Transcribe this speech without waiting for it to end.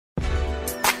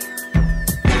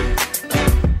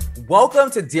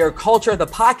Welcome to Dear Culture, the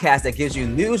podcast that gives you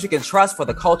news you can trust for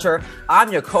the culture.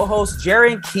 I'm your co-host,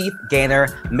 Jaren Keith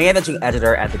Gaynor, managing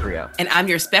editor at The Grio. And I'm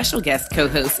your special guest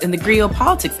co-host and The Grio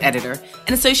politics editor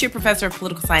and associate professor of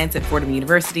political science at Fordham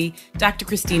University, Dr.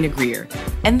 Christina Greer.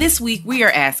 And this week we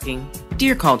are asking,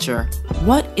 Dear Culture,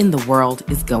 what in the world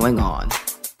is going on?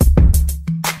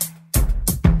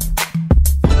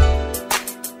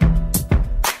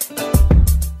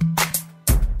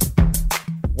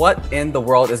 What in the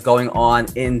world is going on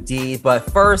indeed?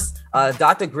 But first,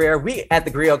 Dr. Greer, we at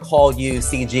The Grio call you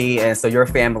CG, and so your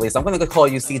family. So I'm going to call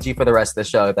you CG for the rest of the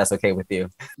show, if that's okay with you.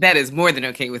 That is more than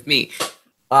okay with me.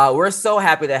 We're so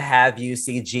happy to have you,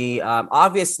 CG.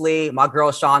 Obviously, my girl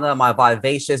Shauna, my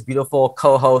vivacious, beautiful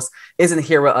co-host, isn't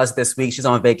here with us this week. She's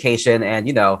on vacation,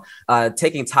 and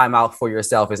taking time out for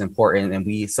yourself is important, and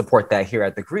we support that here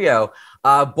at The Grio.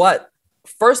 But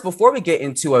first, before we get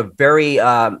into a very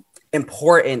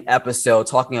important episode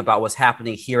talking about what's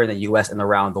happening here in the US and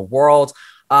around the world,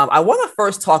 I want to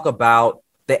first talk about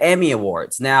the Emmy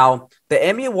Awards. Now, the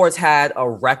Emmy Awards had a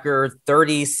record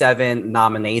 37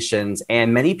 nominations,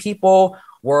 and many people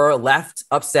were left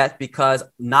upset because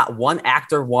not one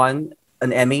actor won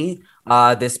an Emmy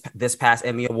this past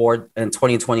Emmy Award in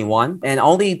 2021, and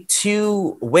only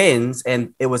 2 wins,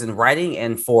 and it was in writing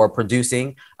and for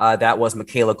producing. That was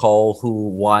Michaela Coel, who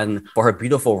won for her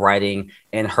beautiful writing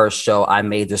in her show I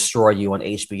May Destroy You on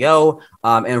HBO,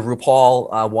 and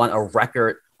RuPaul won a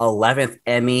record 11th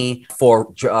Emmy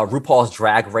for RuPaul's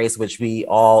Drag Race, which we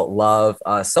all love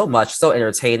so much, so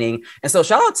entertaining. And so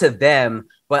shout out to them.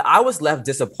 But I was left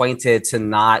disappointed to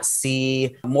not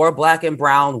see more Black and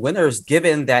brown winners,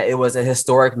 given that it was a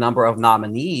historic number of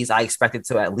nominees. I expected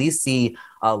to at least see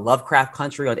Lovecraft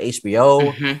Country on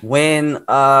HBO win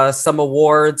some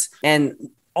awards. And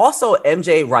also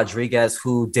MJ Rodriguez,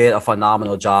 who did a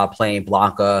phenomenal job playing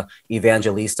Blanca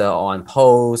Evangelista on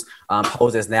Pose.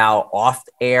 Pose is now off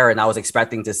air, and I was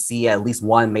expecting to see at least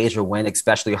one major win,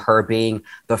 especially her being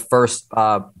the first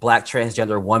Black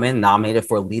transgender woman nominated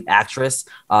for lead actress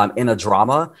in a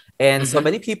drama. And so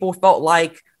many people felt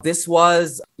like this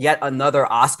was yet another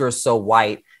Oscar so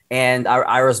white. And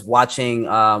I was watching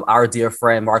our dear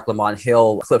friend Mark Lamont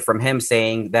Hill clip from him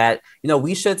saying that,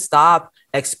 we should stop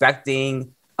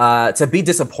expecting to be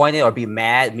disappointed or be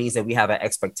mad means that we have an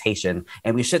expectation,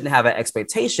 and we shouldn't have an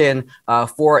expectation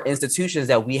for institutions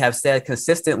that we have said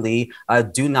consistently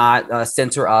do not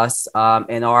center us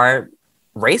and are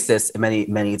racist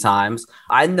many times.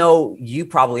 I know you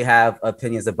probably have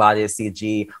opinions about it,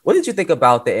 CG. What did you think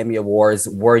about the Emmy Awards?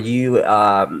 Were you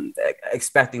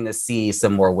expecting to see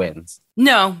some more wins?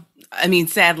 No. I mean,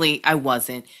 sadly, I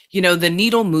wasn't. The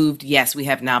needle moved. Yes, we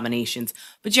have nominations.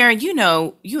 But Jaren,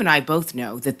 you and I both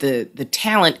know that the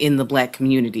talent in the Black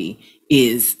community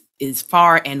is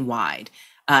far and wide.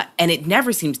 And it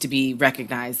never seems to be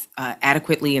recognized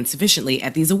adequately and sufficiently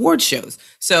at these award shows.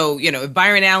 So, if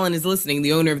Byron Allen is listening,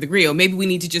 the owner of The Grio, maybe we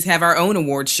need to just have our own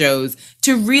award shows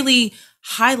to really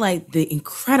highlight the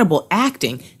incredible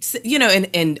acting,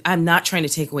 and I'm not trying to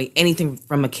take away anything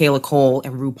from Michaela Coel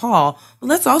and RuPaul, but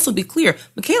let's also be clear.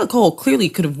 Michaela Coel clearly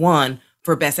could have won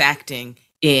for Best Acting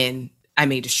in I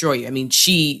May Destroy You. I mean,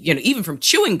 she, even from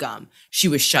chewing gum, she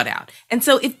was shut out. And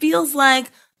so it feels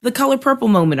like the Color Purple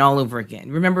moment all over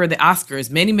again. Remember the Oscars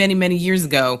many years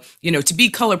ago, to be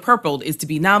color purpled is to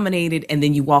be nominated and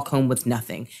then you walk home with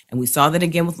nothing. And we saw that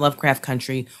again with Lovecraft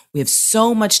Country. We have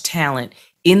so much talent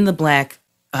in the Black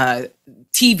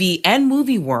TV and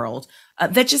movie world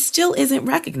that just still isn't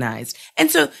recognized.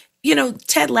 And so,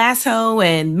 Ted Lasso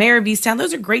and Mayor of Easttown,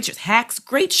 those are great shows. Hacks,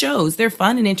 great shows. They're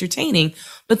fun and entertaining.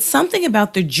 But something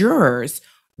about the jurors,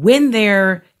 when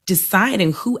they're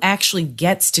deciding who actually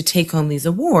gets to take home these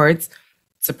awards,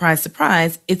 surprise,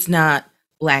 surprise, it's not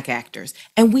Black actors.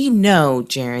 And we know,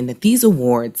 Jaren, that these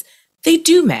awards, they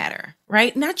do matter,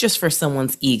 right? Not just for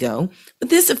someone's ego, but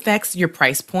this affects your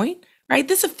price point, right?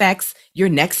 This affects your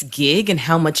next gig and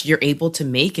how much you're able to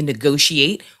make and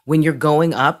negotiate when you're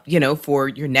going up, for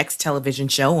your next television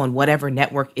show on whatever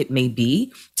network it may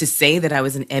be, to say that I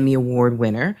was an Emmy Award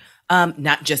winner,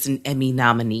 not just an Emmy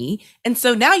nominee. And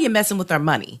so now you're messing with our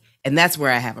money. And that's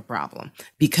where I have a problem,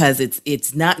 because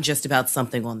it's not just about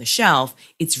something on the shelf.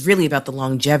 It's really about the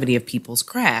longevity of people's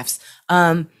crafts.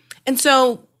 And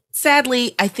so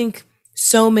sadly, I think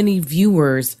so many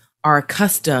viewers are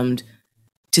accustomed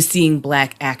to seeing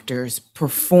Black actors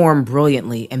perform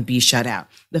brilliantly and be shut out.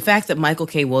 The fact that Michael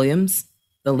K. Williams,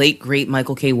 the late, great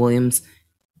Michael K. Williams,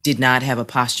 did not have a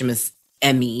posthumous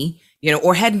Emmy,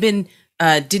 or didn't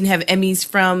have Emmys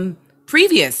from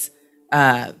previous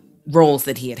roles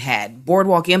that he had.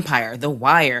 Boardwalk Empire, The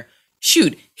Wire,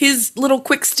 shoot, his little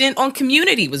quick stint on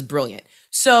Community was brilliant.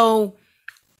 So,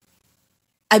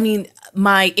 I mean,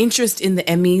 my interest in the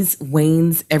Emmys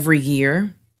wanes every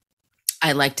year.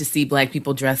 I like to see Black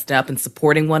people dressed up and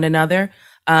supporting one another.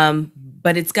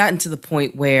 But it's gotten to the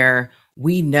point where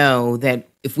we know that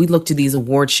if we look to these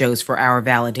award shows for our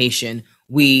validation,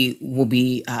 we will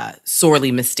be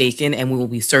sorely mistaken and we will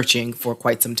be searching for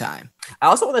quite some time. I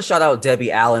also want to shout out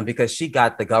Debbie Allen because she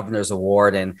got the governor's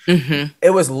award and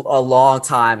it was a long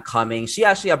time coming. She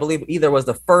actually, I believe,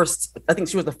 I think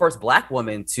she was the first Black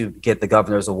woman to get the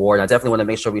governor's award. I definitely want to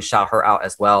make sure we shout her out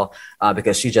as well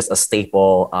because she's just a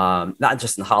staple, not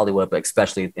just in Hollywood, but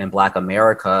especially in Black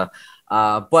America.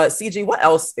 But CG, what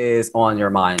else is on your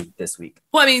mind this week?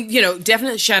 Well, I mean,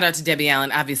 definitely shout out to Debbie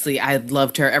Allen. Obviously, I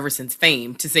loved her ever since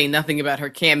Fame, to say nothing about her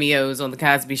cameos on The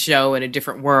Cosby Show and A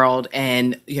Different World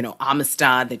and,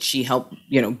 Amistad that she helped,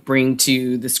 bring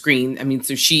to the screen. I mean,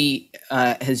 so she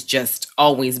has just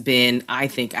always been, I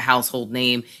think, a household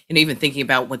name. And even thinking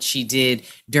about what she did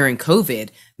during COVID,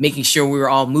 making sure we were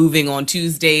all moving on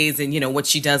Tuesdays and, what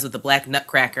she does with the Black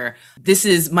Nutcracker. This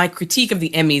is my critique of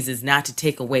the Emmys, is not to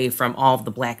take away from all of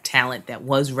the Black talent that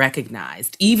was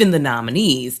recognized, even the nominees.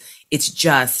 It's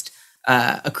just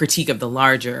a critique of the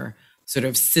larger sort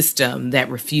of system that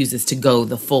refuses to go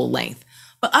the full length.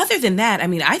 But other than that, I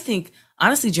mean, I think,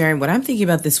 honestly, Jaren, what I'm thinking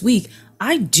about this week,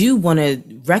 I do want to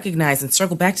recognize and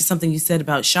circle back to something you said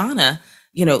about Shauna,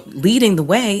 leading the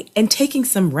way and taking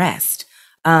some rest.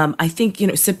 I think,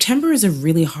 September is a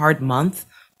really hard month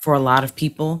for a lot of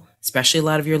people, especially a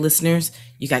lot of your listeners.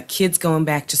 You got kids going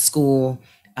back to school.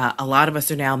 A lot of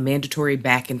us are now mandatory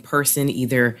back in person,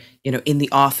 either, in the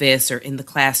office or in the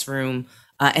classroom.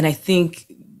 And I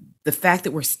think the fact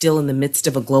that we're still in the midst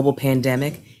of a global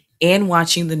pandemic and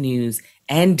watching the news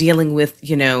and dealing with,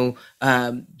 January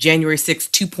 6th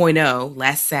 2.0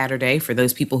 last Saturday for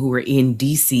those people who were in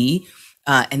DC,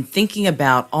 and thinking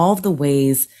about all the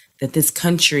ways that this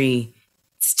country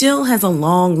still has a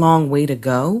long, long way to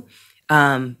go.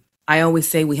 I always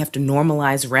say we have to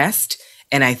normalize rest.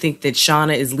 And I think that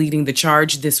Shauna is leading the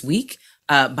charge this week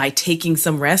by taking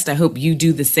some rest. I hope you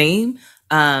do the same.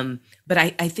 But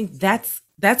I think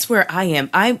that's where I am.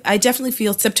 I definitely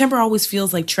feel September always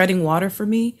feels like treading water for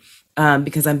me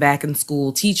because I'm back in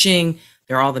school teaching.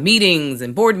 There are all the meetings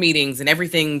and board meetings and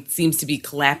everything seems to be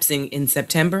collapsing in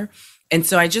September. And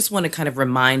so I just want to kind of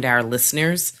remind our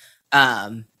listeners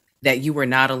that you are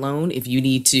not alone. If you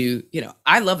need to,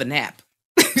 I love a nap.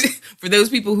 For those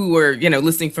people who were,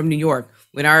 listening from New York,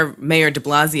 when our mayor de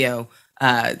Blasio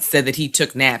said that he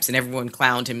took naps and everyone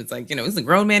clowned him, it's like, it's a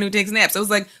grown man who takes naps. I was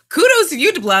like, kudos to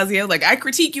you, de Blasio. Like, I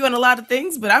critique you on a lot of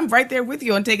things, but I'm right there with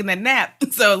you on taking that nap.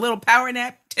 So a little power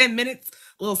nap, 10 minutes,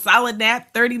 a little solid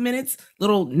nap, 30 minutes,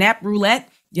 little nap roulette,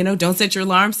 don't set your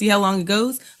alarm, see how long it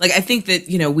goes. Like, I think that,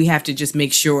 we have to just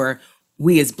make sure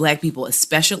we as Black people,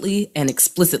 especially and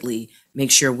explicitly,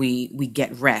 make sure we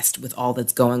get rest with all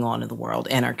that's going on in the world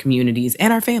and our communities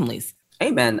and our families.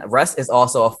 Amen. Rest is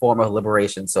also a form of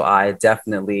liberation. So I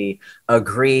definitely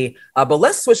agree. But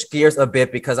let's switch gears a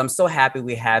bit because I'm so happy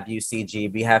we have you,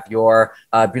 CG. We have your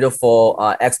beautiful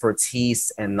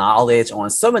expertise and knowledge on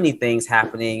so many things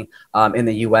happening in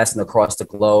the U.S. and across the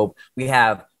globe. We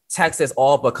have Texas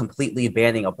all but completely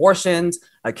banning abortions,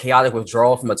 a chaotic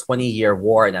withdrawal from a 20-year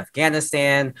war in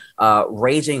Afghanistan,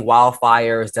 raging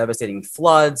wildfires, devastating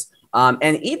floods.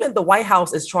 And even the White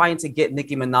House is trying to get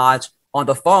Nicki Minaj on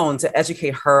the phone to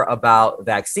educate her about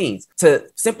vaccines. To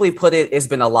simply put it, it's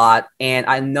been a lot. And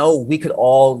I know we could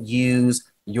all use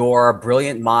your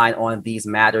brilliant mind on these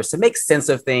matters to make sense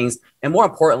of things. And more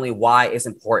importantly, why it's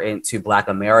important to Black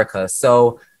America.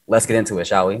 So let's get into it,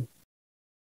 shall we?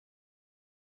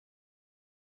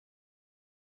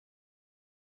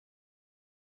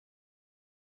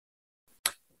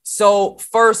 So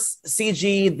first,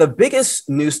 CG, the biggest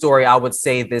news story I would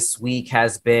say this week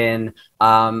has been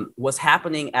what's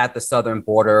happening at the southern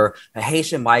border.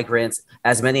 Haitian migrants,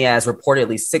 as many as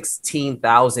reportedly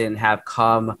 16,000, have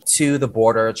come to the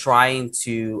border trying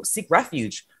to seek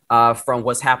refuge from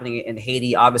what's happening in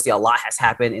Haiti. Obviously, a lot has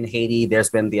happened in Haiti. There's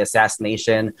been the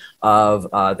assassination of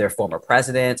their former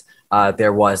president.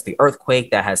 There was the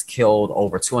earthquake that has killed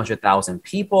over 200,000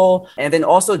 people. And then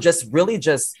also just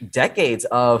decades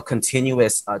of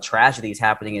continuous tragedies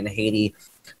happening in Haiti.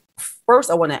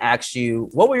 First, I want to ask you,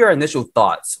 what were your initial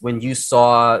thoughts when you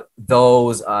saw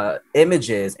those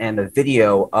images and the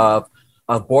video of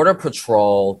Border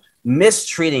Patrol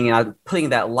mistreating, and I'm putting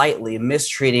that lightly,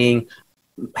 mistreating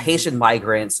Haitian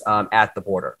migrants at the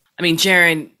border? I mean,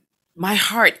 Jaren, my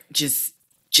heart just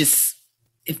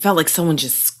it felt like someone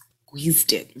just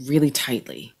squeezed it really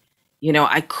tightly.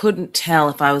 I couldn't tell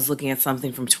if I was looking at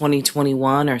something from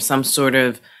 2021 or some sort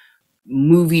of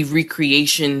movie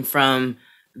recreation from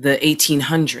the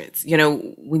 1800s.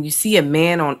 When you see a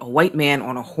white man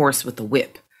on a horse with a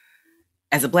whip,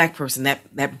 as a Black person,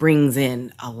 that brings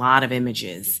in a lot of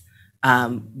images.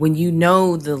 When you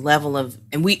know the level of,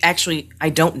 and I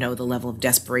don't know the level of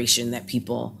desperation that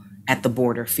people at the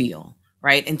border feel,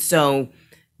 right? And so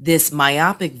this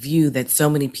myopic view that so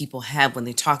many people have when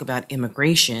they talk about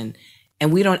immigration,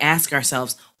 and we don't ask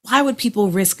ourselves, why would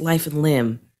people risk life and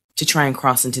limb to try and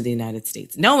cross into the United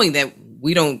States, knowing that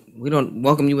we don't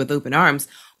welcome you with open arms?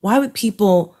 Why would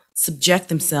people subject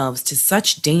themselves to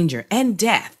such danger and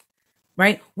death,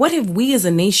 right? What have we as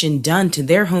a nation done to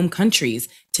their home countries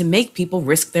to make people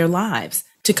risk their lives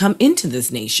to come into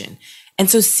this nation? And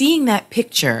so seeing that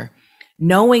picture,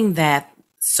 knowing that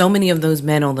so many of those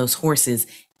men on those horses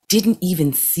didn't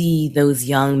even see those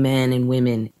young men and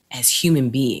women as human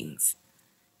beings.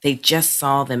 They just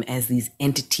saw them as these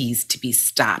entities to be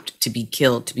stopped, to be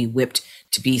killed, to be whipped,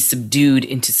 to be subdued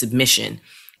into submission.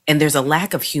 And there's a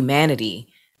lack of humanity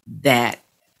that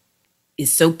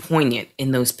is so poignant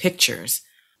in those pictures.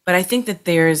 But I think that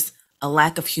there's a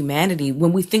lack of humanity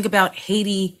when we think about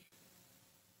Haiti,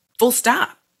 full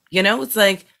stop. It's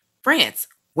like, France,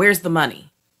 where's the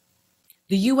money?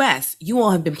 The US, you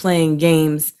all have been playing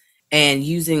games and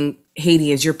using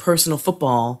Haiti as your personal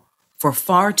football for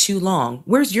far too long.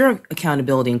 Where's your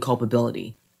accountability and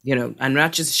culpability? I'm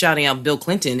not just shouting out Bill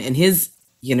Clinton and his,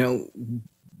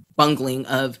 bungling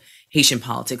of Haitian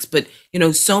politics, but,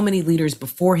 so many leaders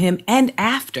before him and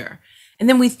after. And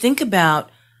then we think about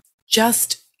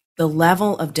just the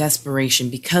level of desperation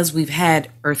because we've had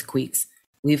earthquakes,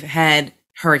 we've had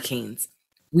hurricanes.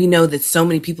 We know that so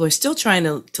many people are still trying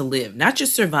to live, not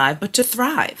just survive, but to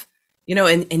thrive.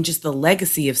 And just the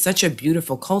legacy of such a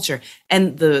beautiful culture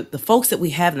and the folks that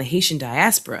we have in the Haitian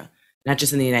diaspora, not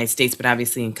just in the United States, but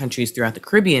obviously in countries throughout the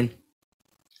Caribbean,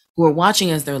 who are watching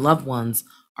as their loved ones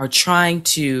are trying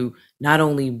to not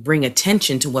only bring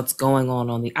attention to what's going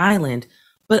on the island,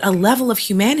 but a level of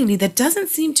humanity that doesn't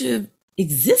seem to have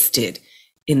existed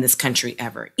in this country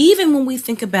ever. Even when we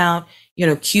think about,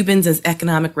 Cubans as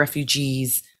economic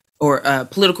refugees, or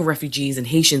political refugees and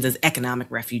Haitians as economic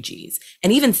refugees.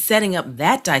 And even setting up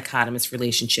that dichotomous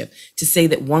relationship to say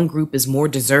that one group is more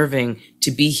deserving to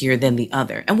be here than the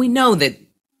other. And we know that,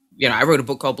 I wrote a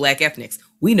book called Black Ethnics.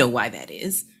 We know why that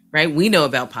is, right? We know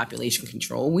about population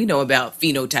control. We know about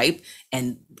phenotype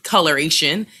and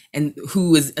coloration and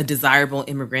who is a desirable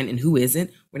immigrant and who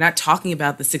isn't. We're not talking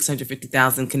about the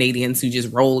 650,000 Canadians who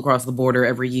just roll across the border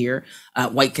every year,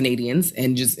 white Canadians,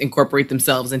 and just incorporate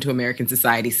themselves into American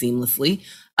society seamlessly.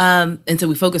 And so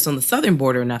we focus on the southern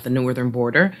border, not the northern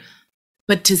border.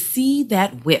 But to see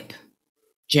that whip,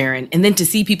 Jaron, and then to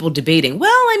see people debating,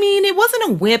 it wasn't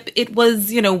a whip. It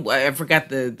was, I forgot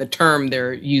the term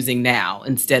they're using now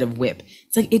instead of whip.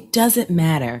 It's like, it doesn't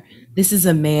matter. This is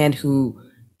a man who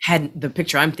had the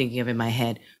picture I'm thinking of in my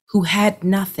head, who had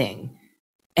nothing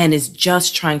and is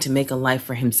just trying to make a life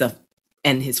for himself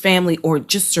and his family or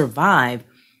just survive.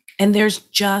 And there's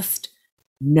just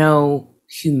no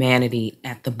humanity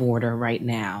at the border right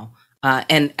now.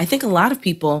 And I think a lot of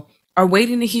people are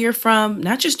waiting to hear from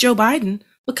not just Joe Biden,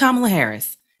 but Kamala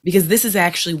Harris, because this is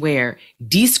actually where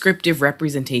descriptive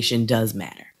representation does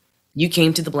matter. You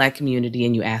came to the Black community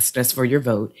and you asked us for your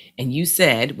vote, and you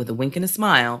said with a wink and a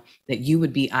smile that you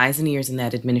would be eyes and ears in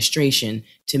that administration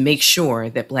to make sure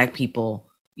that Black people,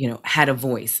 had a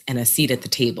voice and a seat at the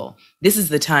table. This is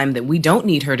the time that we don't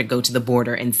need her to go to the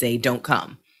border and say, don't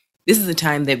come. This is the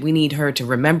time that we need her to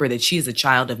remember that she is a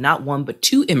child of not one, but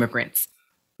two immigrants,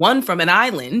 one from an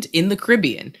island in the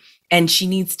Caribbean. And she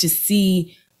needs to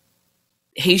see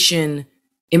Haitian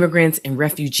immigrants and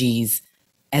refugees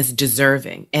as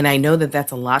deserving. And I know that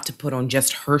that's a lot to put on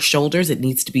just her shoulders. It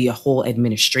needs to be a whole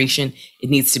administration.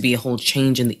 It needs to be a whole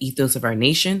change in the ethos of our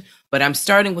nation. But I'm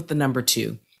starting with the number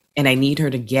two. And I need her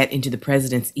to get into the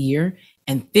president's ear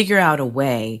and figure out a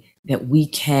way that we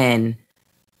can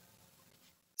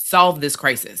solve this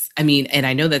crisis. And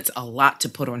I know that's a lot to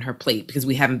put on her plate because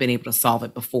we haven't been able to solve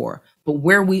it before. But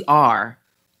where we are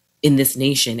in this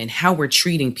nation and how we're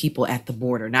treating people at the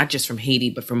border, not just from Haiti,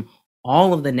 but from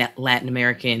all of the Latin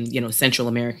American, Central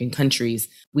American countries,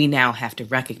 we now have to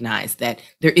recognize that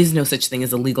there is no such thing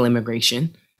as illegal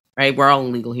immigration, right? We're all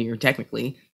illegal here,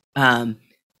 technically.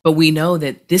 But we know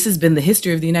that this has been the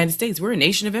history of the United States. We're a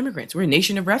nation of immigrants. We're a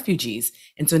nation of refugees.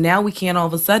 And so now we can't all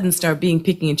of a sudden start being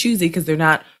picky and choosy because they're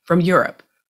not from Europe.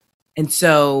 And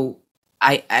so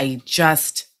I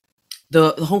just,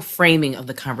 the whole framing of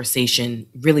the conversation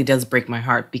really does break my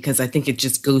heart because I think it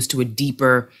just goes to a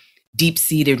deeper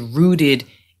deep-seated, rooted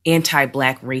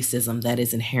anti-Black racism that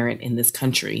is inherent in this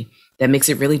country that makes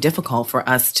it really difficult for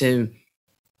us to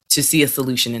see a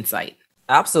solution in sight.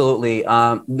 Absolutely.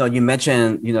 You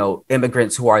mentioned,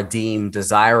 immigrants who are deemed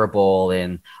desirable,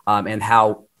 and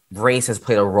how race has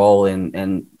played a role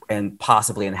in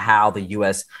possibly in how the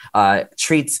U.S.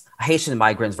 Treats Haitian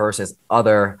migrants versus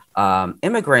other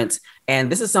immigrants. And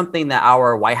this is something that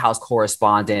our White House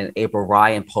correspondent, April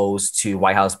Ryan, posed to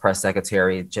White House Press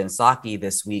Secretary Jen Psaki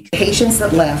this week. Haitians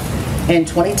that left in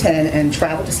 2010 and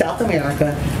traveled to South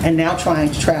America and now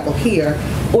trying to travel here,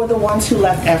 or the ones who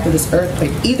left after this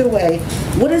earthquake. Either way,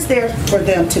 what is there for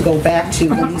them to go back to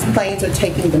when these planes are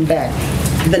taking them back?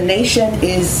 The nation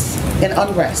is in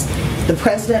unrest. The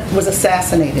president was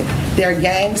assassinated. There are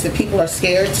gangs that people are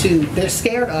scared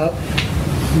of.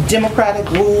 Democratic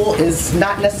rule is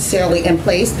not necessarily in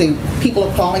place. The people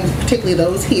are calling, particularly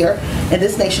those here in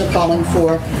this nation, are calling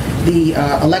for the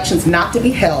elections not to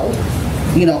be held,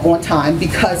 on time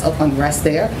because of unrest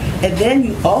there. And then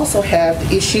you also have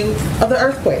the issue of the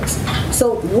earthquakes.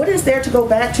 So what is there to go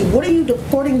back to? What are you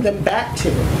deporting them back to?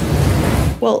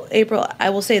 Well, April, I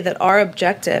will say that our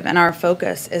objective and our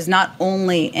focus is not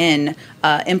only in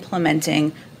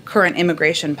implementing current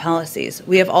immigration policies.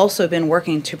 We have also been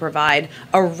working to provide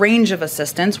a range of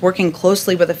assistance, working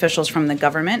closely with officials from the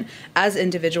government as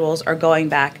individuals are going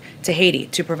back to Haiti,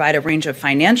 to provide a range of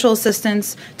financial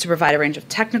assistance, to provide a range of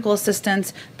technical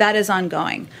assistance. That is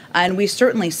ongoing. And we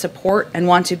certainly support and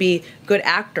want to be good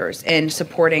actors in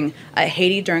supporting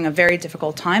Haiti during a very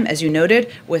difficult time, as you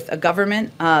noted, with a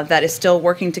government that is still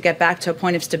working to get back to a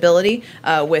point of stability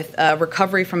with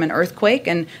recovery from an earthquake.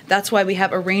 And that's why we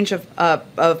have a range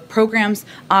of programs,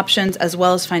 options, as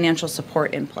well as financial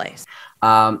support in place.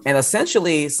 And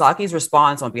essentially, Psaki's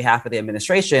response on behalf of the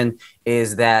administration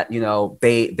is that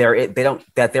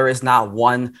there is not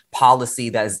one policy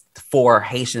that is for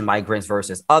Haitian migrants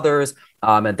versus others,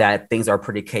 and that things are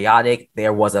pretty chaotic.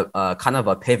 There was a kind of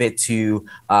a pivot to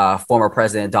former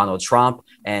President Donald Trump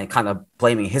and kind of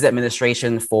blaming his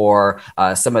administration for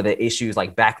some of the issues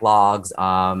like backlogs.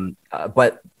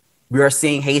 But we are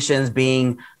seeing Haitians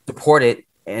being deported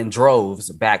in droves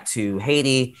back to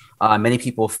Haiti. Many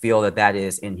people feel that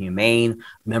is inhumane.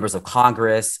 Members of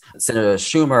Congress, Senator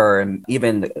Schumer, and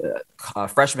even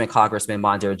freshman Congressman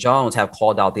Mondaire Jones have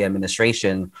called out the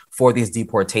administration for these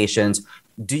deportations.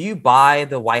 Do you buy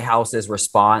the White House's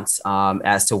response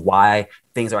as to why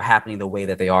things are happening the way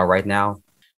that they are right now?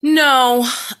 No.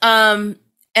 And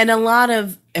a lot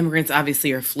of immigrants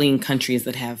obviously are fleeing countries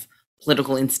that have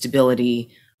political instability.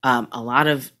 A lot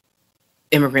of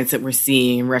immigrants that we're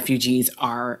seeing, refugees,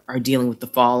 are dealing with the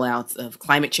fallouts of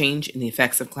climate change and the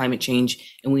effects of climate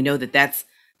change. And we know that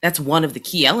that's one of the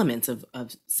key elements of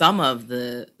some of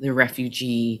the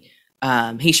refugee,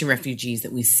 Haitian refugees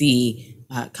that we see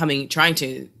trying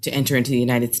to enter into the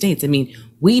United States. I mean,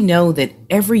 we know that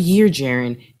every year,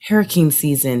 Jaron, hurricane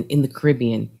season in the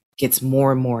Caribbean gets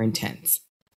more and more intense.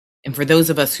 And for those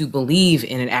of us who believe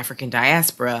in an African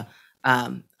diaspora,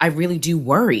 I really do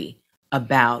worry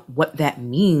about what that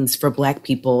means for Black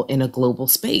people in a global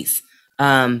space.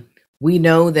 We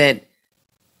know that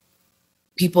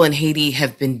people in Haiti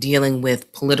have been dealing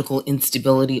with political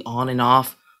instability on and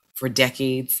off for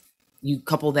decades. You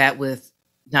couple that with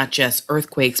not just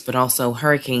earthquakes, but also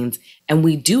hurricanes. And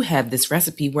we do have this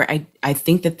recipe where I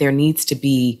think that there needs to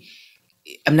be,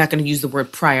 I'm not going to use the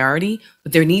word priority,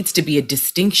 but there needs to be a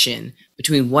distinction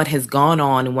between what has gone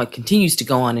on and what continues to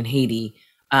go on in Haiti.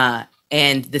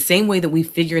 And the same way that we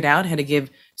figured out how to give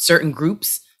certain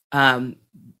groups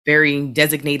varying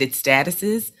designated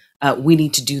statuses, we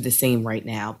need to do the same right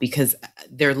now, because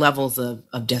there are levels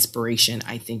of desperation,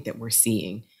 I think, that we're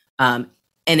seeing.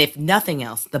 And if nothing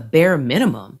else, the bare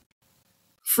minimum,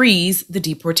 freeze the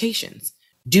deportations.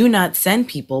 Do not send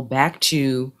people back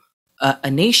to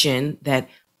a nation that,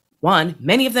 one,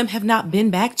 many of them have not been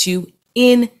back to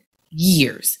in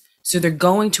years. So they're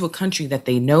going to a country that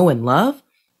they know and love,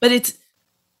 but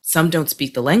some don't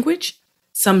speak the language.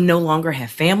 Some no longer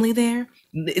have family there.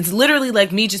 It's literally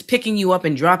like me just picking you up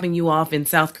and dropping you off in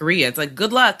South Korea. It's like,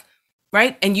 good luck,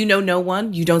 right? And you know no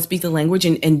one, you don't speak the language,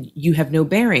 and you have no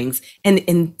bearings. And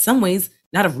in some ways,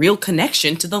 not a real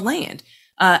connection to the land.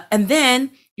 And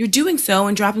then you're doing so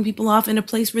and dropping people off in a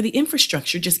place where the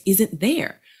infrastructure just isn't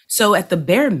there. So at the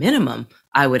bare minimum,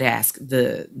 I would ask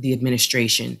the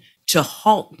administration to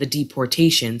halt the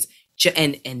deportations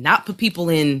and not put people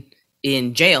in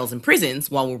jails and prisons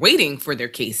while we're waiting for their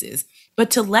cases, but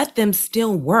to let them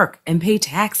still work and pay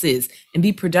taxes and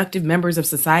be productive members of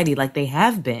society like they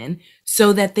have been,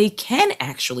 so that they can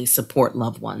actually support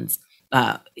loved ones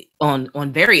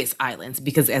on various islands.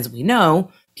 Because as we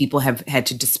know, people have had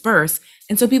to disperse.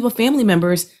 And so family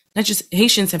members, not just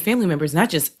Haitians have family members, not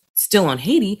just still on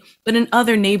Haiti, but in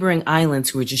other neighboring islands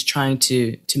who are just trying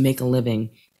to make a living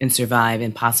and survive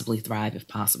and possibly thrive if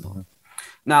possible.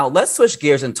 Now, let's switch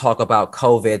gears and talk about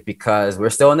COVID because we're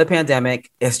still in the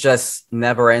pandemic. It's just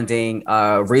never ending.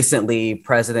 Recently,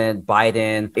 President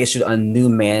Biden issued a new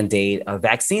mandate, a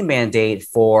vaccine mandate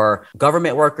for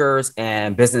government workers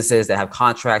and businesses that have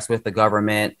contracts with the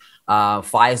government.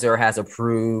 Pfizer has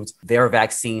approved their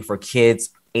vaccine for kids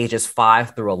ages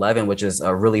 5 through 11, which is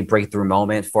a really breakthrough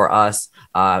moment for us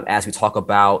as we talk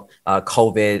about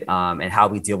COVID and how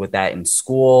we deal with that in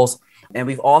schools. And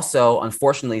we've also,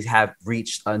 unfortunately, have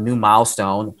reached a new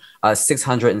milestone.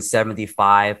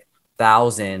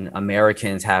 675,000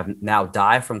 Americans have now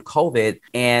died from COVID.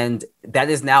 And that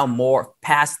is now more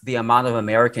past the amount of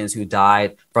Americans who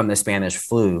died from the Spanish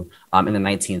flu in the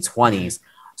 1920s.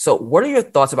 So what are your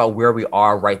thoughts about where we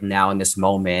are right now in this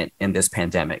moment in this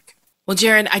pandemic? Well,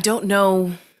 Jared, I don't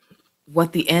know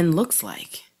what the end looks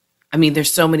like. I mean,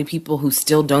 there's so many people who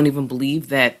still don't even believe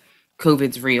that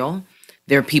COVID's real.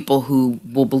 There are people who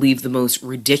will believe the most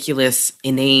ridiculous,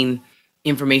 inane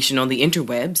information on the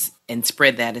interwebs and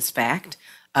spread that as fact.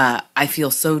 I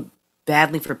feel so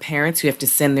badly for parents who have to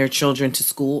send their children to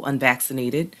school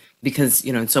unvaccinated because,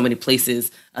 in so many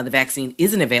places, the vaccine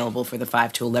isn't available for the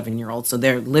 5 to 11-year-olds. So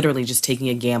they're literally just taking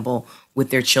a gamble with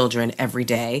their children every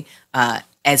day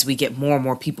as we get more and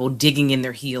more people digging in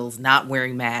their heels, not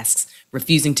wearing masks,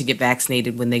 refusing to get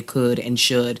vaccinated when they could and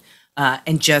should,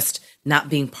 and just not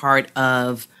being part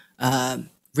of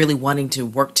really wanting to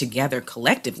work together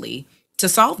collectively to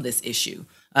solve this issue.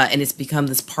 And it's become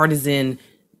this partisan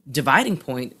dividing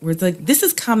point where it's like, this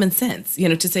is common sense,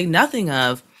 to say nothing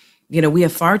of, we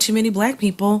have far too many Black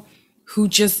people who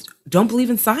just don't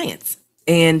believe in science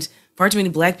and far too many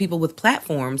Black people with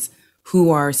platforms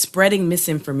who are spreading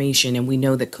misinformation. And we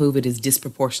know that COVID is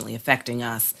disproportionately affecting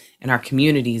us and our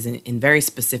communities in very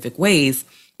specific ways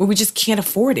where we just can't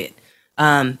afford it.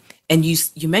 And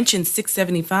you mentioned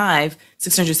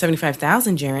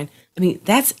 675,000, Jaron. I mean,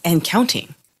 that's and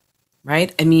counting,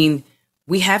 right? I mean,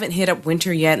 we haven't hit up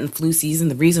winter yet in flu season.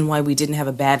 The reason why we didn't have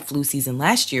a bad flu season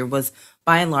last year was,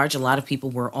 by and large, a lot of people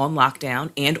were on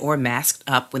lockdown and or masked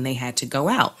up when they had to go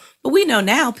out. But we know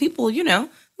now people, a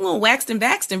little waxed and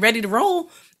vaxxed and ready to roll.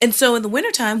 And so in the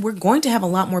wintertime, we're going to have a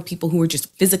lot more people who are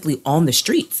just physically on the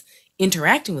streets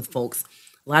interacting with folks.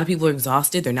 A lot of people are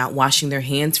exhausted. They're not washing their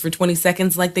hands for 20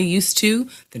 seconds like they used to.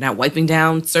 They're not wiping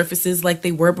down surfaces like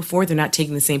they were before. They're not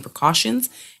taking the same precautions.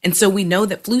 And so we know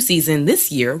that flu season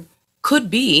this year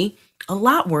could be a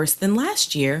lot worse than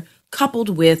last year, coupled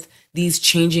with these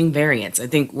changing variants. I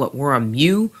think we're on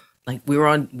Mu, like we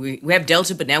have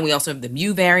Delta, but now we also have the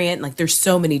Mu variant. Like there's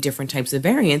so many different types of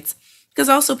variants because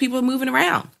also people are moving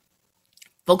around.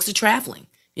 Folks are traveling,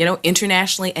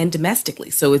 internationally and domestically.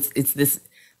 So it's this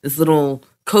little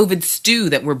COVID stew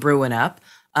that we're brewing up.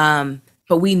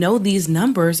 But we know these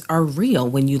numbers are real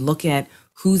when you look at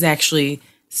who's actually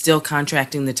still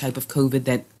contracting the type of COVID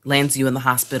that lands you in the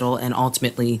hospital and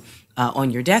ultimately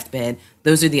on your deathbed.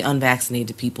 Those are the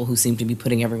unvaccinated people who seem to be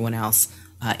putting everyone else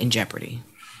in jeopardy.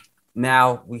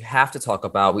 Now, we have to talk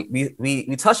about,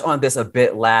 we touched on this a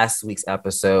bit last week's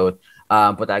episode,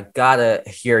 but I gotta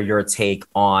hear your take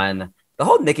on the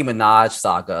whole Nicki Minaj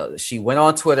saga. She went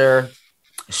on Twitter.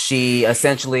 She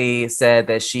essentially said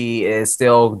that she is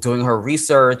still doing her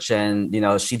research and,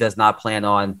 she does not plan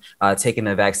on taking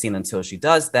the vaccine until she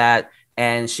does that.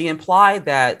 And she implied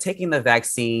that taking the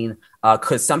vaccine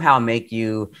could somehow make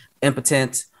you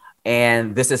impotent.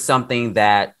 And this is something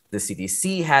that the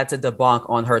CDC had to debunk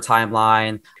on her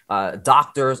timeline.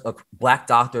 Doctors, Black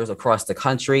doctors across the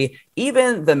country,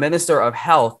 even the Minister of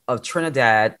Health of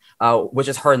Trinidad, which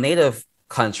is her native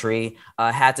country,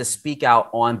 had to speak out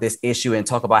on this issue and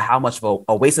talk about how much of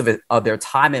a waste of their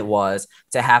time it was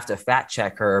to have to fact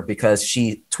check her because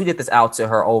she tweeted this out to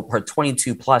her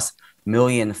 22 plus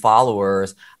million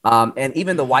followers. And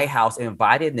even the White House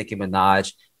invited Nicki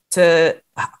Minaj to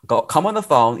come on the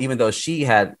phone, even though she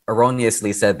had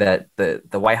erroneously said that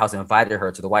the White House invited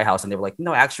her to the White House. And they were like,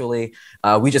 no, actually,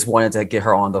 we just wanted to get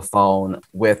her on the phone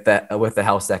with the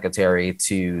health secretary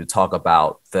to talk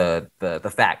about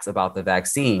the facts about the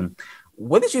vaccine.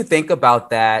 What did you think about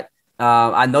that?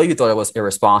 I know you thought it was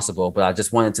irresponsible, but I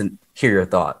just wanted to hear your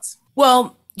thoughts.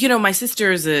 Well, my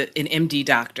sister is an MD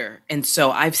doctor. And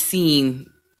so I've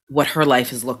seen what her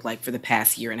life has looked like for the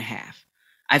past year and a half.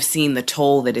 I've seen the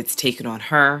toll that it's taken on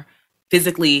her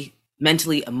physically,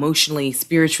 mentally, emotionally,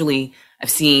 spiritually. I've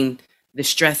seen the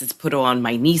stress it's put on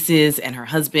my nieces and her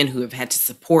husband who have had to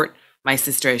support my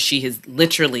sister as she has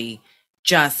literally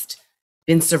just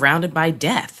been surrounded by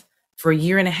death for a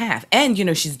year and a half. And,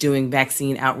 she's doing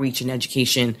vaccine outreach and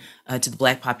education to the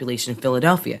Black population in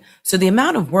Philadelphia. So the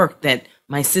amount of work that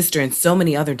my sister and so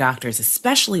many other doctors,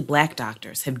 especially Black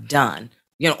doctors, have done,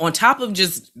 on top of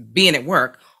just being at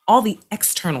work, all the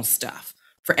external stuff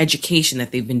for education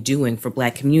that they've been doing for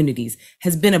Black communities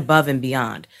has been above and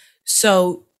beyond.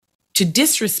 So to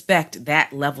disrespect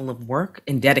that level of work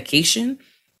and dedication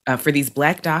for these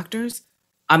Black doctors,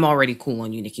 I'm already cool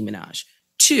on you, Nicki Minaj.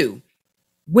 2,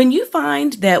 when you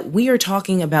find that we are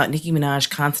talking about Nicki Minaj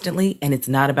constantly and it's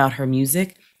not about her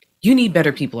music, you need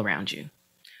better people around you.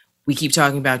 We keep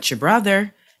talking about your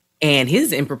brother and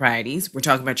his improprieties. We're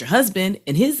talking about your husband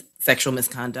and his sexual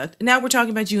misconduct. And now we're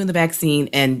talking about you and the vaccine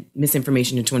and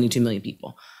misinformation to 22 million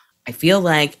people. I feel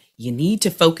like you need to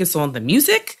focus on the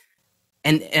music.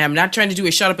 And I'm not trying to do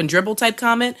a shut up and dribble type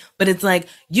comment, but it's like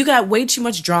you got way too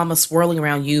much drama swirling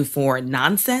around you for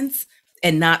nonsense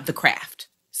and not the craft.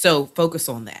 So focus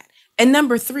on that. And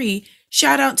number 3,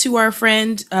 shout out to our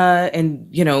friend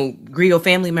and, Griot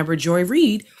family member, Joy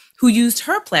Reid, who used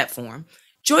her platform.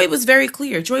 Joy was very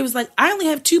clear. Joy was like, I only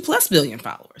have 2+ million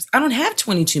followers. I don't have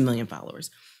 22 million followers.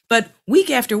 But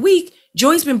week after week,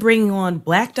 Joy's been bringing on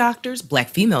Black doctors, Black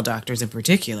female doctors in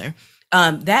particular.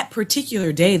 That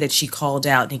particular day that she called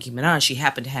out Nicki Minaj, she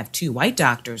happened to have 2 white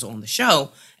doctors on the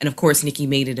show. And of course, Nicki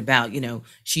made it about,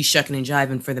 she's shucking and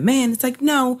jiving for the man. It's like,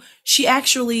 no, she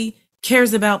actually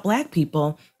cares about Black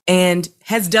people and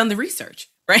has done the research,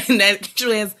 right? And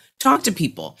actually has talked to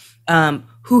people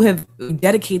who have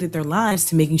dedicated their lives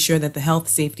to making sure that the health,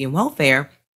 safety, and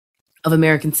welfare of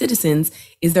American citizens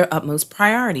is their utmost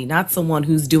priority, not someone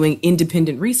who's doing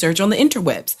independent research on the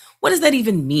interwebs. What does that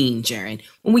even mean, Jaron?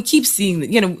 When we keep seeing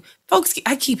that, folks,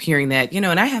 I keep hearing that,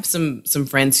 and I have some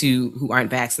friends who aren't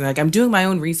vaccinated. Like, I'm doing my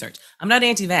own research. I'm not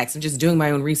anti-vax. I'm just doing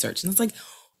my own research. And it's like,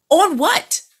 on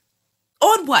what?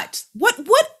 On what? What,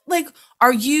 like,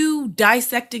 are you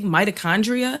dissecting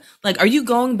mitochondria? Like, are you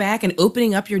going back and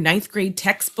opening up your 9th grade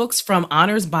textbooks from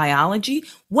honors biology?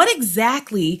 What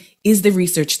exactly is the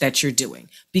research that you're doing?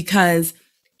 Because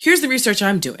here's the research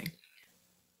I'm doing.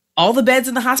 All the beds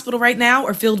in the hospital right now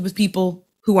are filled with people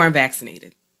who aren't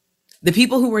vaccinated. The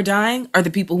people who are dying are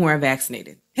the people who aren't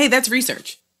vaccinated. Hey, that's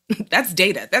research. That's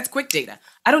data. That's quick data.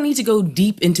 I don't need to go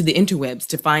deep into the interwebs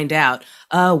to find out,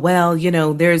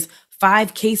 there's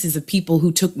 5 cases of people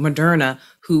who took Moderna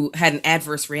who had an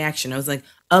adverse reaction. I was like,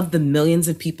 of the millions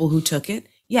of people who took it,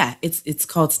 yeah, it's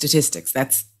called statistics.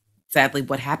 That's sadly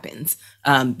what happens.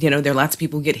 There are lots of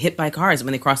people who get hit by cars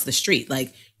when they cross the street.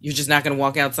 Like, you're just not going to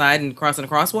walk outside and cross on a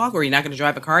crosswalk, or you're not going to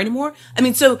drive a car anymore. I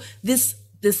mean, so this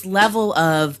level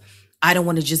of, I don't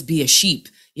want to just be a sheep,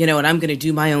 and I'm going to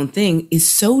do my own thing is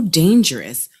so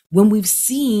dangerous when we've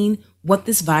seen what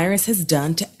this virus has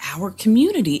done to our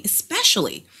community,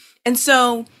 especially. And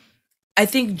so I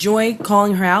think Joy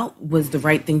calling her out was the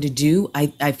right thing to do.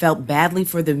 I felt badly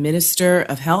for the Minister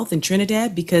of Health in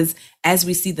Trinidad, because as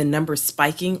we see the numbers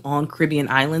spiking on Caribbean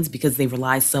islands because they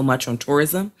rely so much on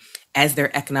tourism as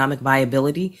their economic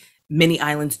viability, many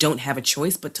islands don't have a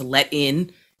choice but to let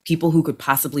in people who could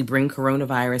possibly bring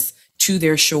coronavirus to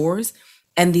their shores.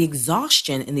 And the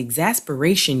exhaustion and the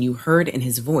exasperation you heard in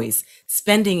his voice,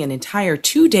 spending an entire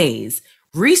 2 days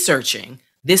researching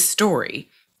this story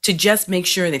to just make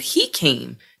sure that he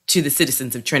came to the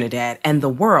citizens of Trinidad and the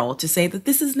world to say that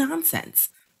this is nonsense.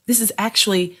 This is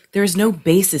actually, there is no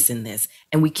basis in this.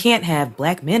 And we can't have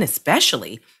Black men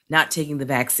especially not taking the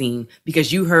vaccine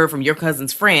because you heard from your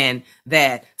cousin's friend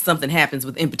that something happens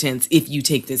with impotence if you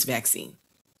take this vaccine.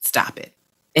 Stop it.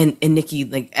 And Nicki,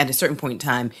 like, at a certain point in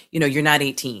time, you're not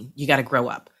 18. You got to grow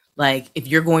up. Like, if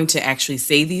you're going to actually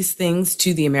say these things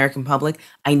to the American public,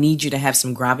 I need you to have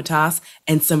some gravitas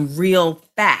and some real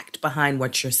fact behind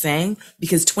what you're saying,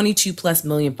 because 22+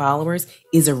 million followers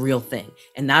is a real thing.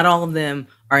 And not all of them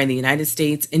are in the United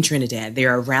States and Trinidad. They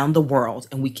are around the world.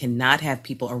 And we cannot have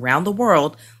people around the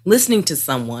world listening to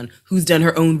someone who's done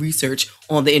her own research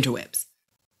on the interwebs.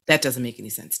 That doesn't make any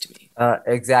sense to me.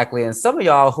 Exactly. And some of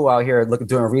y'all who out here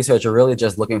doing research are really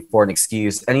just looking for an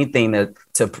excuse, anything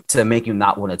to make you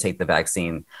not want to take the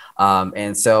vaccine.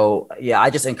 And so, yeah, I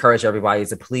just encourage everybody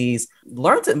to please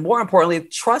learn to, more importantly,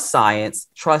 trust science,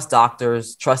 trust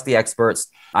doctors, trust the experts.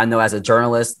 I know as a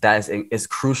journalist, that is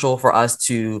crucial for us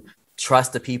to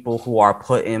trust the people who are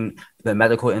put in the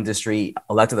medical industry,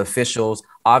 elected officials.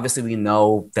 Obviously, we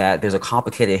know that there's a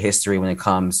complicated history when it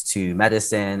comes to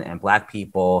medicine and Black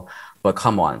people. But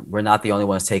come on, we're not the only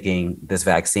ones taking this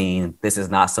vaccine. This is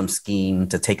not some scheme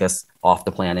to take us off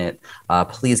the planet.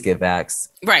 Please get vaxxed.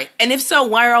 Right. And if so,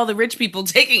 why are all the rich people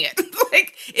taking it?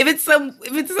 Like, if it's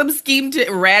some scheme to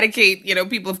eradicate,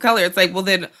 people of color, it's like, well,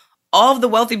 then All of the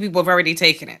wealthy people have already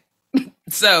taken it.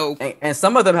 So, and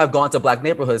some of them have gone to Black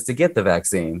neighborhoods to get the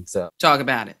vaccine. So talk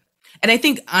about it. And I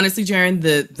think, honestly, Jaron,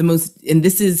 the most, and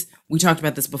this is, we talked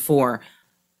about this before,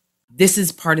 this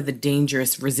is part of the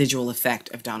dangerous residual effect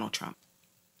of Donald Trump.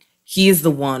 He is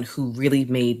the one who really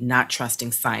made not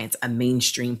trusting science a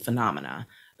mainstream phenomena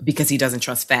because he doesn't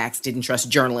trust facts, didn't trust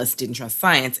journalists, didn't trust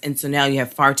science. And so now you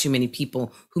have far too many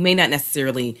people who may not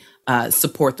necessarily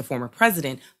support the former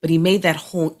president, but he made that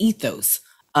whole ethos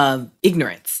of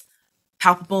ignorance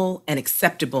palpable and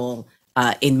acceptable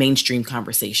in mainstream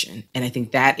conversation. And I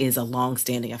think that is a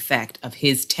longstanding effect of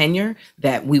his tenure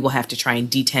that we will have to try and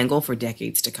detangle for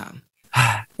decades to come.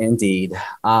 Indeed.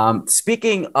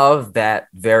 Speaking of that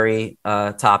very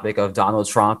topic of Donald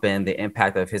Trump and the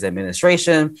impact of his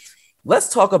administration, let's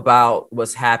talk about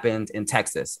what's happened in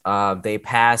Texas. They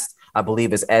passed, I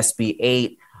believe, it's SB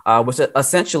 8, which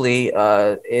essentially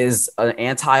is an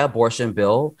anti-abortion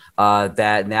bill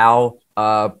that now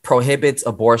prohibits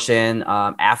abortion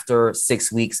after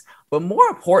 6 weeks. But more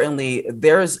importantly,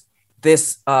 there's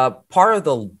this part of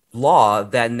the law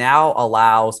that now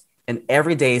allows an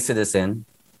everyday citizen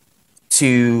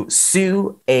to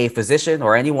sue a physician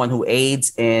or anyone who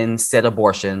aids in said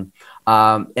abortion,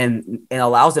 and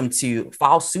allows them to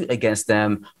file suit against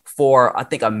them for, I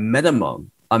think, a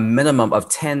minimum of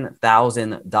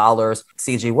 $10,000.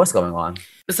 CG, what's going on?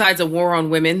 Besides a war on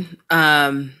women,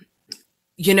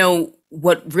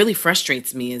 what really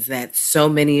frustrates me is that so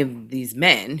many of these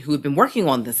men who have been working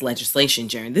on this legislation,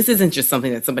 Jaron, this isn't just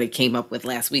something that somebody came up with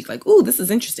last week, like, ooh, this is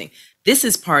interesting. This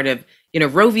is part of,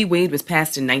 Roe v. Wade was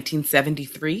passed in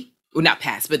 1973, well, not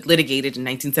passed, but litigated in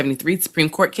 1973, Supreme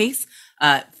Court case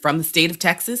from the state of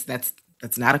Texas. That's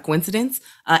not a coincidence.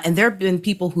 And there have been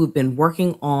people who have been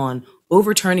working on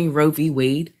overturning Roe v.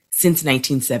 Wade since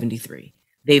 1973.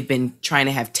 They've been trying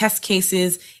to have test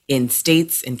cases in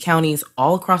states and counties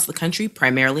all across the country,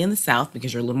 primarily in the South,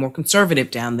 because you're a little more conservative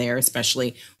down there,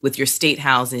 especially with your state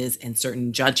houses and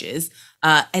certain judges.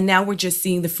 And now we're just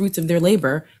seeing the fruits of their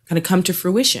labor kind of come to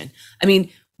fruition. I mean,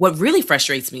 what really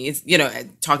frustrates me is,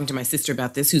 talking to my sister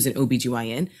about this, who's an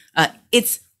OBGYN,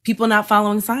 it's people not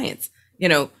following science,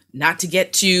 not to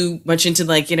get too much into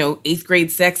 8th grade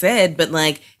sex ed, but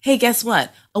hey, guess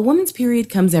what? A woman's period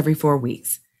comes every 4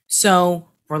 weeks. So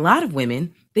for a lot of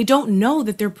women, they don't know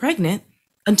that they're pregnant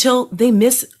until they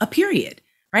miss a period,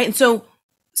 right? And so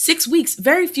 6 weeks,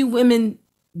 very few women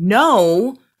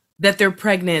know that they're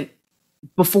pregnant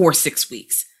before 6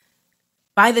 weeks.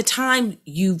 By the time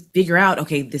you figure out,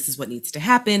 okay, this is what needs to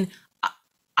happen,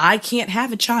 I can't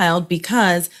have a child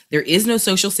because there is no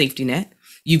social safety net.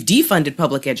 You've defunded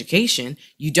public education.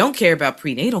 You don't care about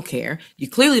prenatal care. You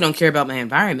clearly don't care about my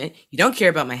environment. You don't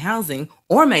care about my housing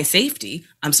or my safety.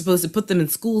 I'm supposed to put them in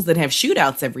schools that have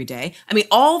shootouts every day. I mean,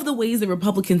 all of the ways that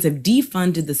Republicans have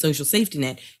defunded the social safety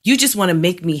net, you just want to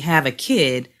make me have a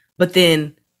kid, but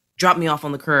then drop me off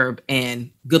on the curb and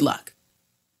good luck.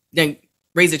 Then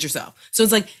raise it yourself. So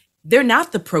it's they're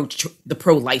not the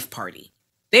pro-life party.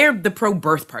 They're the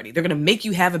pro-birth party. They're going to make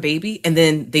you have a baby and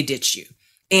then they ditch you.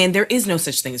 And there is no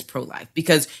such thing as pro-life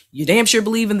because you damn sure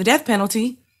believe in the death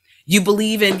penalty. You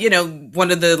believe in, one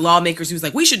of the lawmakers who's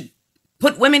we should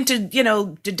put women to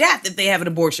death if they have an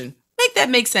abortion. Make that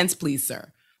make sense, please,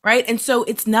 sir. Right. And so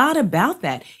it's not about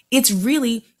that. It's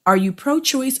really, are you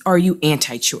pro-choice? Or are you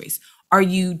anti-choice?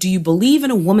 Do you believe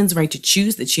in a woman's right to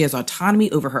choose, that she has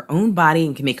autonomy over her own body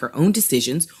and can make her own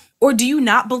decisions? Or do you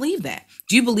not believe that?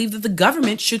 Do you believe that the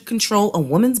government should control a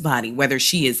woman's body, whether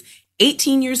she is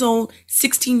 18 years old,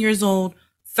 16 years old,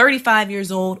 35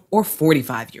 years old, or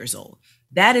 45 years old?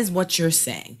 That is what you're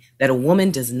saying, that a woman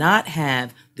does not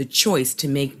have the choice to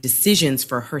make decisions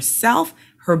for herself,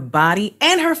 her body,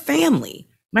 and her family,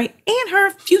 right? And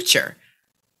her future,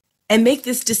 and make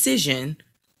this decision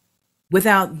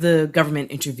without the government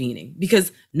intervening.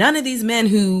 Because none of these men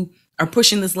who are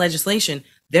pushing this legislation,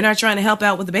 they're not trying to help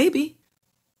out with the baby.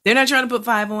 They're not trying to put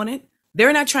 5 on it.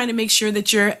 They're not trying to make sure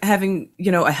that you're having,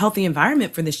 a healthy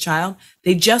environment for this child.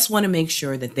 They just want to make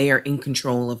sure that they are in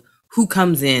control of who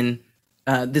comes in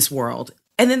this world.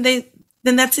 And then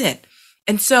that's it.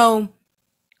 And so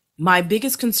my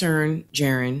biggest concern,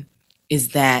 Jaron, is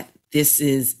that this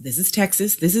is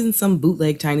Texas. This isn't some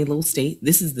bootleg tiny little state.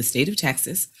 This is the state of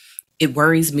Texas. It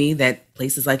worries me that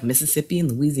places like Mississippi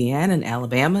and Louisiana and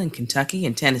Alabama and Kentucky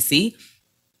and Tennessee,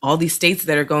 all these states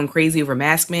that are going crazy over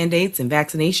mask mandates and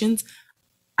vaccinations,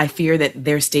 I fear that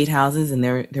their state houses and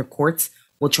their courts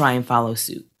will try and follow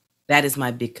suit. That is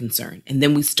my big concern. And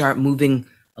then we start moving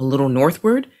a little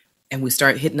northward and we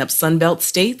start hitting up Sunbelt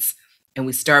states and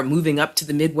we start moving up to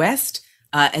the Midwest.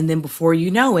 And then before you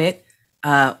know it,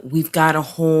 we've got a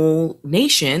whole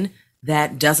nation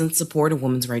that doesn't support a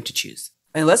woman's right to choose.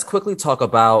 And let's quickly talk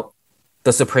about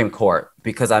the Supreme Court,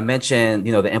 because I mentioned,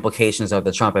 the implications of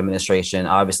the Trump administration.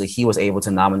 Obviously, he was able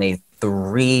to nominate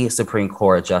 3 Supreme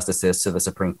Court justices to the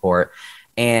Supreme Court.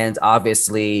 And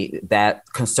obviously, that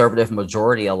conservative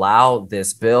majority allowed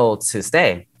this bill to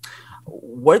stay.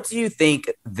 What do you think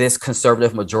this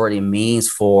conservative majority means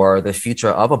for the future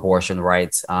of abortion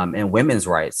rights and women's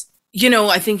rights?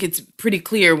 I think it's pretty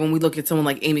clear when we look at someone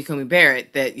like Amy Coney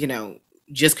Barrett that,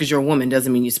 just because you're a woman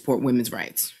doesn't mean you support women's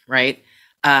rights, right?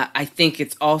 I think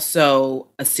it's also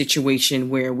a situation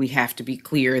where we have to be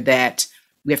clear that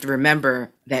we have to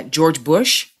remember that George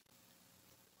Bush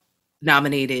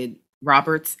nominated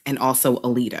Roberts and also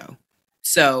Alito.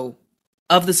 So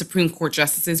of the Supreme Court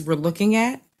justices we're looking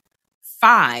at,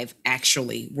 5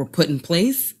 actually were put in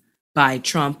place by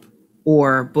Trump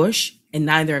or Bush, and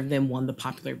neither of them won the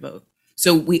popular vote.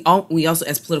 So we also,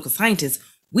 as political scientists,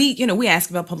 we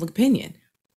ask about public opinion.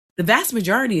 The vast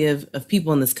majority of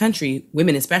people in this country,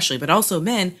 women especially, but also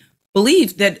men,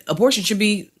 believe that abortion should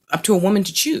be up to a woman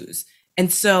to choose.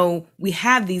 And so we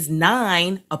have these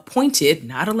 9 appointed,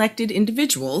 not elected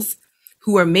individuals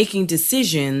who are making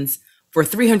decisions for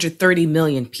 330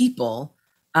 million people.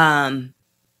 And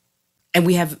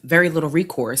we have very little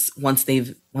recourse once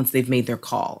they've made their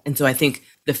call. And so I think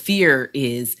the fear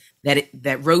is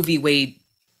that Roe v. Wade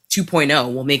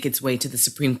 2.0 will make its way to the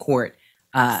Supreme Court,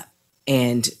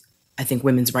 and I think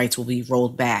women's rights will be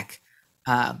rolled back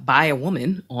by a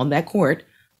woman on that court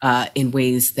in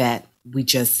ways that we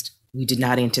did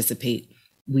not anticipate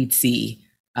we'd see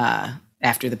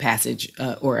after the passage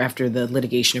or after the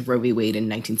litigation of Roe v. Wade in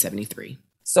 1973.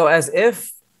 So as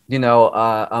if,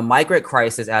 a migrant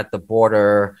crisis at the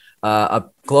border, a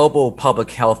global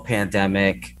public health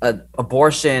pandemic,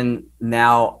 abortion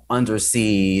now under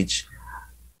siege.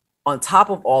 On top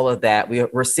of all of that,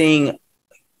 we're seeing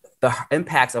the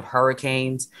impacts of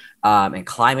hurricanes and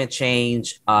climate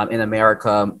change in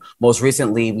America. Most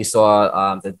recently, we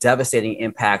saw the devastating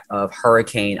impact of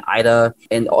Hurricane Ida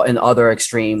and other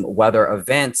extreme weather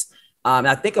events. And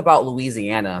I think about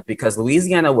Louisiana, because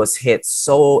Louisiana was hit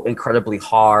so incredibly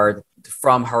hard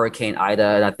from Hurricane Ida.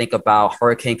 And I think about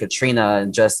Hurricane Katrina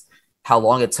and just how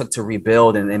long it took to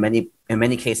rebuild, and in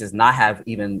many cases not have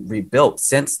even rebuilt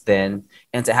since then.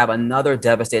 And to have another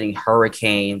devastating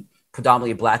hurricane,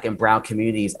 predominantly Black and brown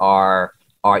communities are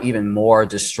even more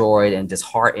destroyed and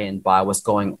disheartened by what's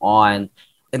going on.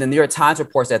 And the New York Times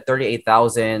reports that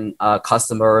 38,000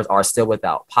 customers are still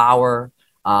without power.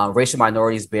 Racial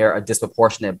minorities bear a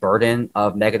disproportionate burden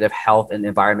of negative health and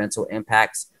environmental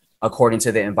impacts, according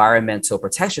to the Environmental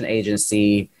Protection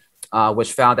Agency,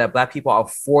 which found that Black people are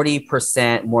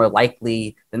 40% more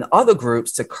likely than other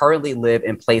groups to currently live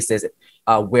in places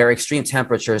where extreme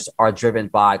temperatures are driven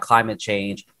by climate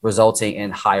change, resulting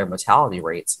in higher mortality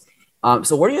rates.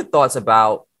 So what are your thoughts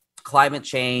about climate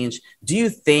change? Do you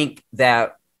think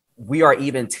that we are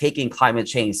even taking climate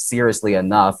change seriously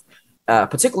enough,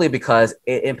 particularly because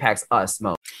it impacts us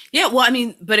most? Yeah,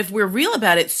 well, but if we're real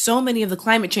about it, so many of the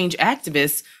climate change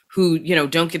activists who,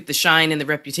 don't get the shine and the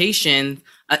reputation,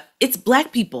 it's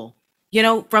Black people,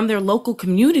 from their local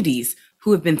communities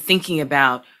who have been thinking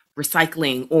about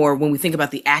recycling, or when we think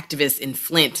about the activists in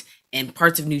Flint and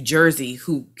parts of New Jersey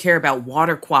who care about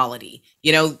water quality,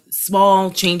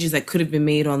 small changes that could have been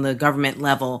made on the government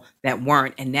level that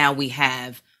weren't. And now we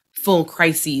have full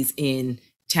crises in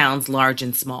towns large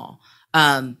and small.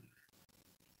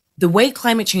 The way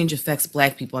climate change affects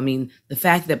Black people, the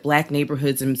fact that Black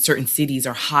neighborhoods in certain cities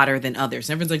are hotter than others.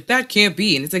 And everyone's like, that can't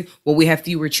be. And it's like, well, we have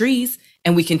fewer trees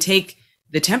and we can take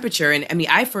the temperature. And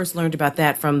I first learned about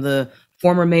that from the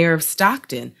former mayor of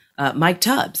Stockton, Mike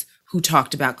Tubbs, who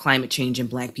talked about climate change and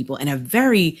Black people in a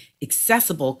very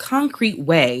accessible, concrete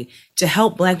way to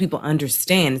help Black people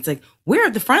understand. It's like, we're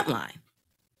at the front line,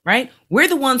 right? We're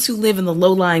the ones who live in the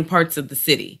low-lying parts of the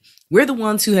city. We're the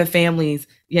ones who have families,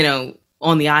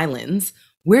 on the islands.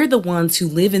 We're the ones who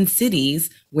live in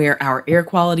cities where our air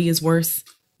quality is worse.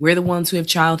 We're the ones who have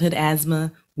childhood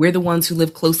asthma. We're the ones who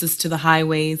live closest to the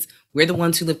highways. We're the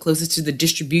ones who live closest to the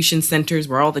distribution centers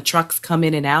where all the trucks come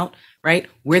in and out, right?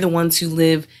 We're the ones who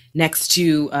live next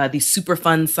to these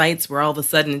Superfund sites where all of a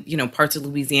sudden, parts of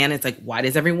Louisiana, it's like, why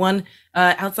does everyone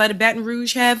outside of Baton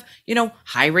Rouge have,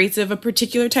 high rates of a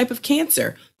particular type of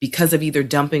cancer because of either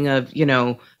dumping of,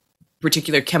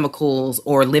 particular chemicals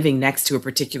or living next to a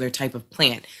particular type of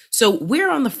plant. So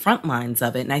we're on the front lines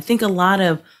of it. And I think a lot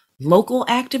of local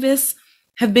activists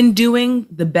have been doing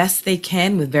the best they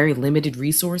can with very limited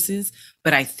resources.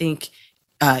 But I think,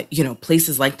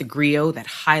 places like the GRIO that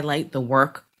highlight the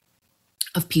work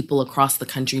of people across the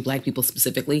country, Black people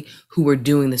specifically, who are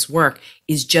doing this work,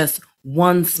 is just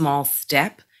one small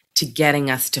step to getting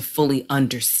us to fully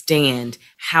understand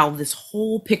how this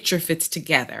whole picture fits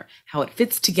together, how it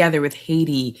fits together with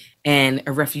Haiti and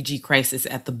a refugee crisis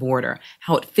at the border,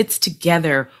 how it fits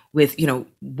together with,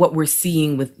 what we're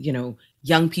seeing with,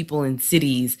 young people in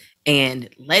cities and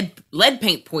lead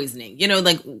paint poisoning.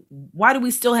 Why do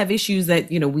we still have issues that,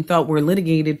 we thought were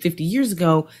litigated 50 years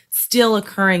ago still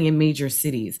occurring in major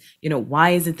cities?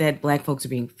 Why is it that Black folks are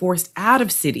being forced out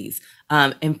of cities?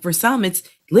 And for some, it's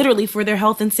literally for their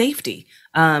health and safety.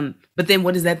 But then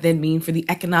what does that then mean for the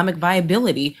economic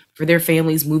viability for their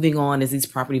families moving on as these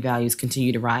property values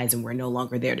continue to rise and we're no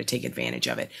longer there to take advantage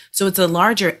of it? So it's a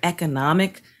larger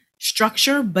economic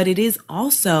structure, but it is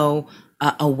also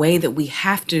a way that we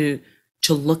have to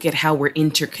look at how we're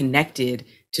interconnected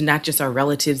to not just our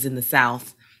relatives in the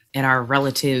South and our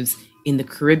relatives in the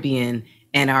Caribbean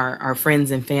and our friends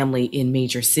and family in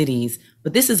major cities,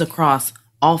 but this is across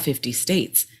all 50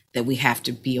 states that we have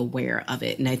to be aware of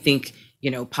it. And I think,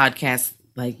 podcasts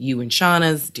like you and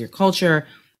Shauna's, Dear Culture,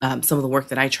 some of the work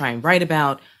that I try and write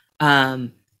about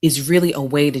is really a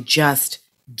way to just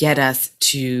get us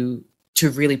to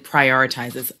really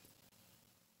prioritize this,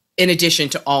 in addition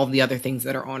to all the other things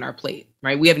that are on our plate,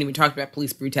 right? We haven't even talked about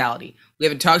police brutality. We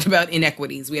haven't talked about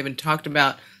inequities. We haven't talked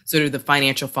about sort of the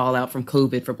financial fallout from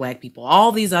COVID for Black people,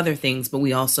 all these other things, but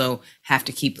we also have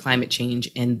to keep climate change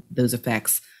and those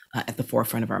effects at the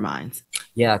forefront of our minds.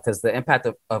 Yeah, because the impact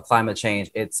of climate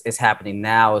change, it's happening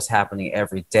now, it's happening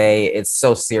every day. It's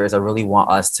so serious. I really want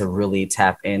us to really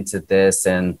tap into this,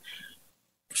 and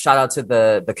shout out to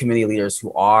the community leaders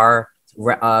who are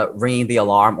ringing the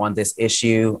alarm on this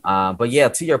issue. But yeah,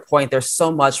 to your point, there's so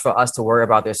much for us to worry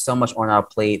about. There's so much on our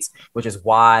plates, which is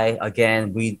why,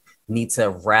 again, we need to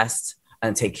rest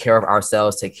and take care of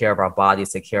ourselves, take care of our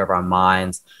bodies, take care of our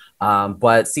minds.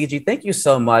 But CG, thank you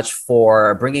so much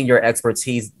for bringing your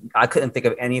expertise. I couldn't think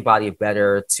of anybody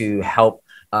better to help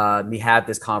me have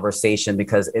this conversation,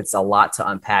 because it's a lot to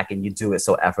unpack and you do it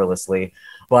so effortlessly.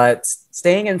 But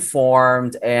staying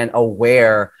informed and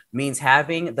aware means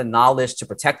having the knowledge to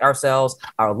protect ourselves,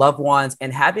 our loved ones,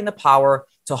 and having the power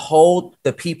to hold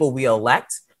the people we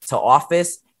elect to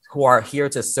office, who are here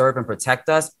to serve and protect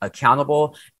us,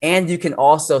 accountable. And you can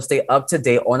also stay up to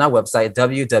date on our website,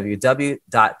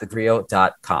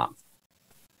 www.thegrio.com.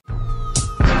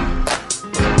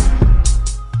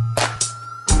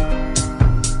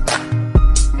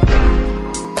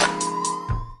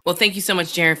 Well, thank you so much,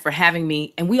 Jaron, for having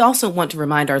me. And we also want to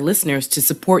remind our listeners to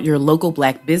support your local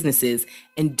Black businesses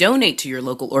and donate to your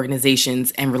local organizations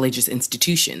and religious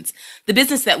institutions. The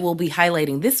business that we'll be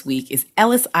highlighting this week is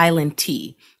Ellis Island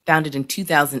Tea, founded in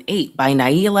 2008 by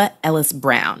Naila Ellis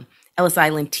Brown. Ellis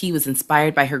Island Tea was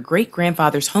inspired by her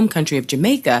great-grandfather's home country of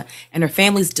Jamaica and her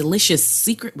family's delicious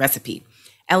secret recipe.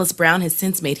 Ellis Brown has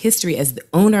since made history as the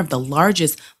owner of the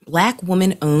largest Black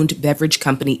woman-owned beverage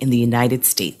company in the United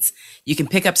States. You can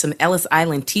pick up some Ellis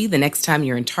Island Tea the next time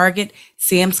you're in Target,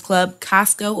 Sam's Club,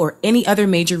 Costco, or any other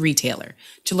major retailer.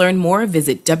 To learn more,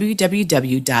 visit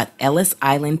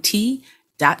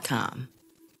www.ellisislandtea.com.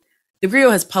 The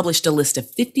Griot has published a list of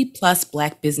 50-plus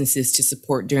Black businesses to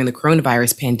support during the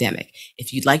coronavirus pandemic.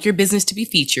 If you'd like your business to be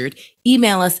featured,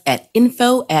 email us at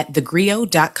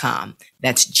info@thegriot.com.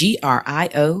 That's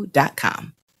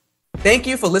GRIO.com. Thank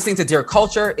you for listening to Dear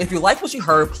Culture. If you like what you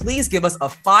heard, please give us a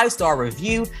 5-star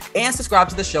review and subscribe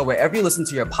to the show wherever you listen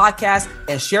to your podcast,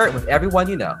 and share it with everyone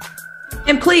you know.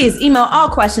 And please email all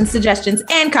questions, suggestions,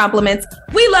 and compliments.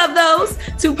 We love those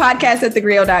to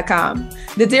podcast@thegriot.com.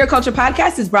 The Dear Culture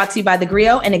podcast is brought to you by The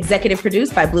Griot and executive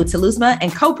produced by Blue Telusma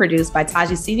and co-produced by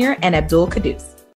Taji Sr. and Abdul Kadus.